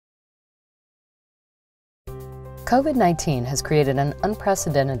COVID-19 has created an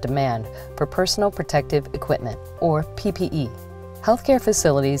unprecedented demand for personal protective equipment, or PPE. Healthcare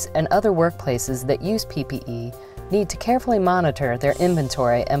facilities and other workplaces that use PPE need to carefully monitor their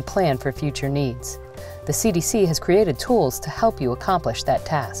inventory and plan for future needs. The CDC has created tools to help you accomplish that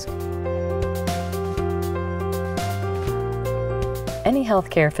task. Any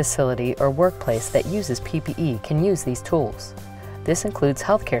healthcare facility or workplace that uses PPE can use these tools. This includes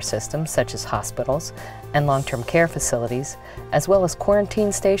healthcare systems such as hospitals and long-term care facilities, as well as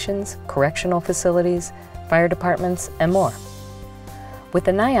quarantine stations, correctional facilities, fire departments, and more. With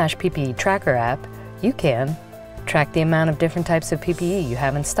the NIOSH PPE Tracker app, you can track the amount of different types of PPE you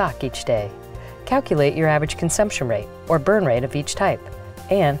have in stock each day, calculate your average consumption rate or burn rate of each type,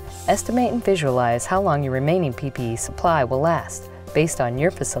 and estimate and visualize how long your remaining PPE supply will last based on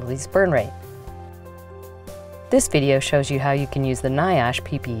your facility's burn rate. This video shows you how you can use the NIOSH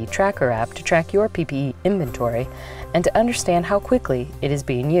PPE Tracker app to track your PPE inventory and to understand how quickly it is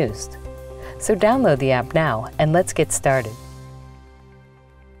being used. So download the app now and let's get started.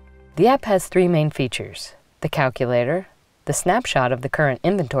 The app has three main features: the calculator, the snapshot of the current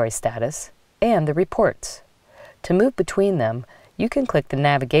inventory status, and the reports. To move between them, you can click the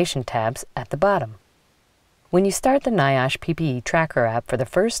navigation tabs at the bottom. When you start the NIOSH PPE Tracker app for the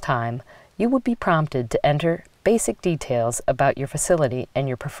first time, you will be prompted to enter basic details about your facility and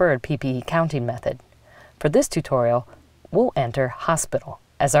your preferred PPE counting method. For this tutorial, we'll enter hospital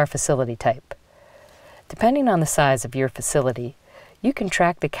as our facility type. Depending on the size of your facility, you can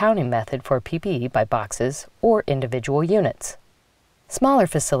track the counting method for PPE by boxes or individual units. Smaller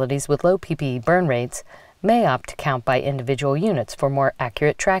facilities with low PPE burn rates may opt to count by individual units for more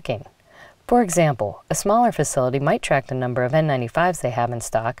accurate tracking. For example, a smaller facility might track the number of N95s they have in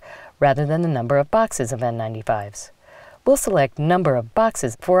stock rather than the number of boxes of N95s. We'll select number of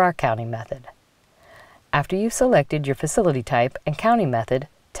boxes for our counting method. After you've selected your facility type and counting method,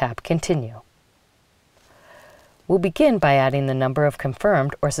 tap Continue. We'll begin by adding the number of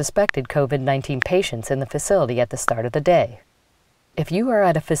confirmed or suspected COVID-19 patients in the facility at the start of the day. If you are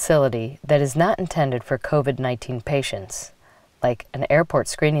at a facility that is not intended for COVID-19 patients, like an airport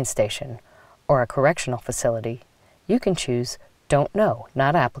screening station or a correctional facility, you can choose Don't Know,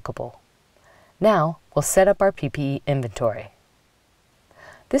 Not Applicable. Now, we'll set up our PPE inventory.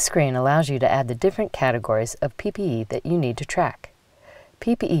 This screen allows you to add the different categories of PPE that you need to track.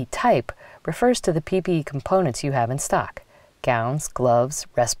 PPE type refers to the PPE components you have in stock. Gowns, gloves,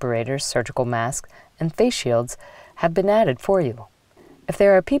 respirators, surgical masks, and face shields have been added for you. If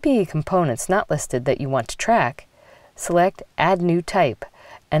there are PPE components not listed that you want to track, select Add New Type,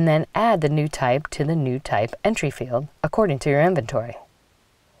 and then add the new type to the New Type entry field according to your inventory.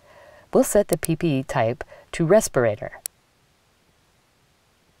 We'll set the PPE type to respirator.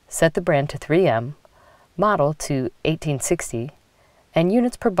 Set the brand to 3M, model to 1860, and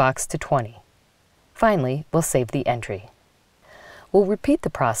units per box to 20. Finally, we'll save the entry. We'll repeat the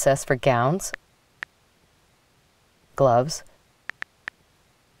process for gowns, gloves,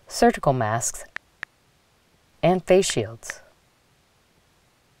 surgical masks, and face shields.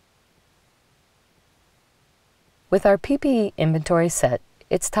 With our PPE inventory set,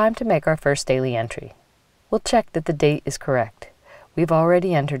 it's time to make our first daily entry. We'll check that the date is correct. We've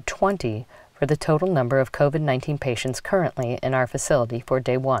already entered 20 for the total number of COVID-19 patients currently in our facility for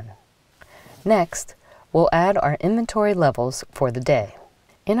day 1. Next, we'll add our inventory levels for the day.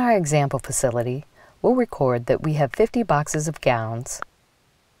 In our example facility, we'll record that we have 50 boxes of gowns,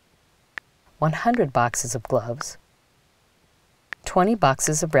 100 boxes of gloves, 20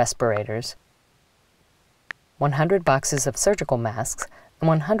 boxes of respirators, 100 boxes of surgical masks, and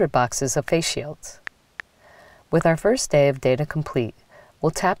 100 boxes of face shields. With our first day of data complete, we'll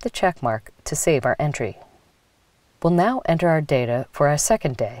tap the check mark to save our entry. We'll now enter our data for our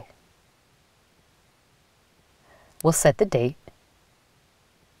second day. We'll set the date,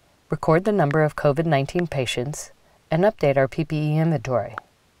 record the number of COVID-19 patients, and update our PPE inventory.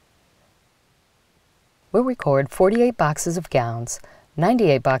 We'll record 48 boxes of gowns,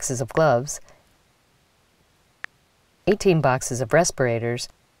 98 boxes of gloves, 18 boxes of respirators,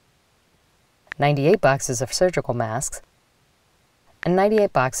 98 boxes of surgical masks, and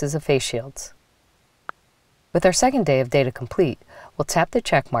 98 boxes of face shields. With our second day of data complete, we'll tap the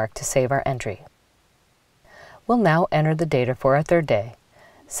check mark to save our entry. We'll now enter the data for our third day,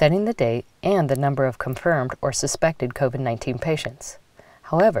 setting the date and the number of confirmed or suspected COVID-19 patients.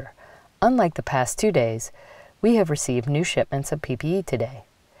 However, unlike the past 2 days, we have received new shipments of PPE today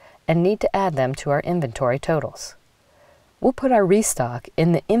and need to add them to our inventory totals. We'll put our restock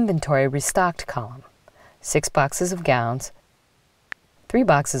in the Inventory Restocked column. 6 boxes of gowns, 3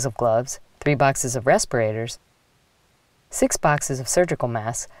 boxes of gloves, 3 boxes of respirators, 6 boxes of surgical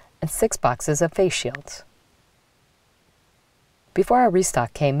masks, and 6 boxes of face shields. Before our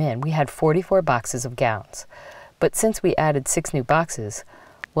restock came in, we had 44 boxes of gowns, but since we added 6 new boxes,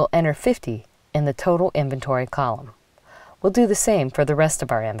 we'll enter 50 in the total inventory column. We'll do the same for the rest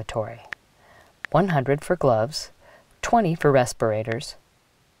of our inventory. 100 for gloves, 20 for respirators,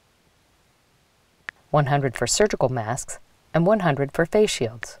 100 for surgical masks, and 100 for face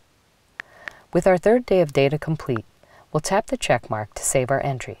shields. With our third day of data complete, we'll tap the check mark to save our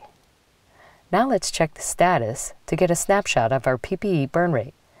entry. Now let's check the status to get a snapshot of our PPE burn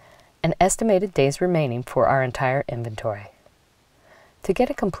rate and estimated days remaining for our entire inventory. To get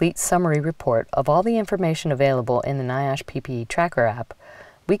a complete summary report of all the information available in the NIOSH PPE Tracker app,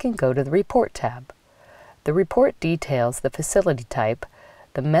 we can go to the Report tab. The report details the facility type,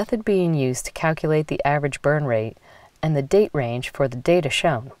 the method being used to calculate the average burn rate, and the date range for the data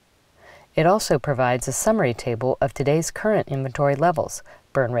shown. It also provides a summary table of today's current inventory levels,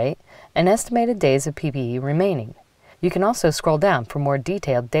 burn rate, and estimated days of PPE remaining. You can also scroll down for more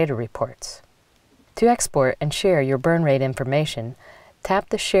detailed data reports. To export and share your burn rate information, tap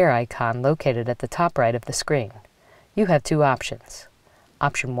the Share icon located at the top right of the screen. You have 2 options.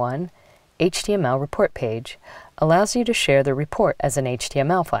 Option 1, HTML report page, allows you to share the report as an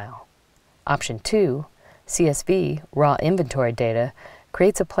HTML file. Option 2, CSV, raw inventory data,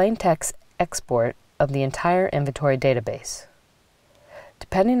 creates a plain text export of the entire inventory database.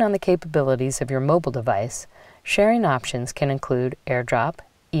 Depending on the capabilities of your mobile device, sharing options can include AirDrop,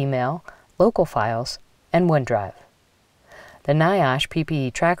 email, local files, and OneDrive. The NIOSH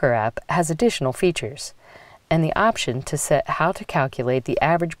PPE Tracker app has additional features and the option to set how to calculate the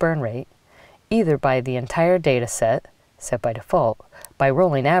average burn rate, either by the entire data set by default, by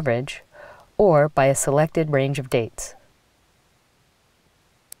rolling average, or by a selected range of dates.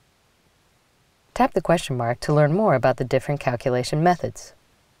 Tap the question mark to learn more about the different calculation methods.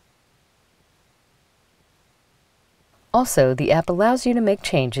 Also, the app allows you to make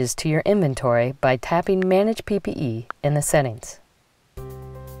changes to your inventory by tapping Manage PPE in the settings.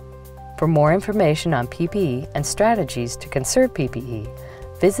 For more information on PPE and strategies to conserve PPE,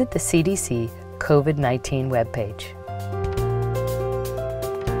 visit the CDC COVID-19 webpage.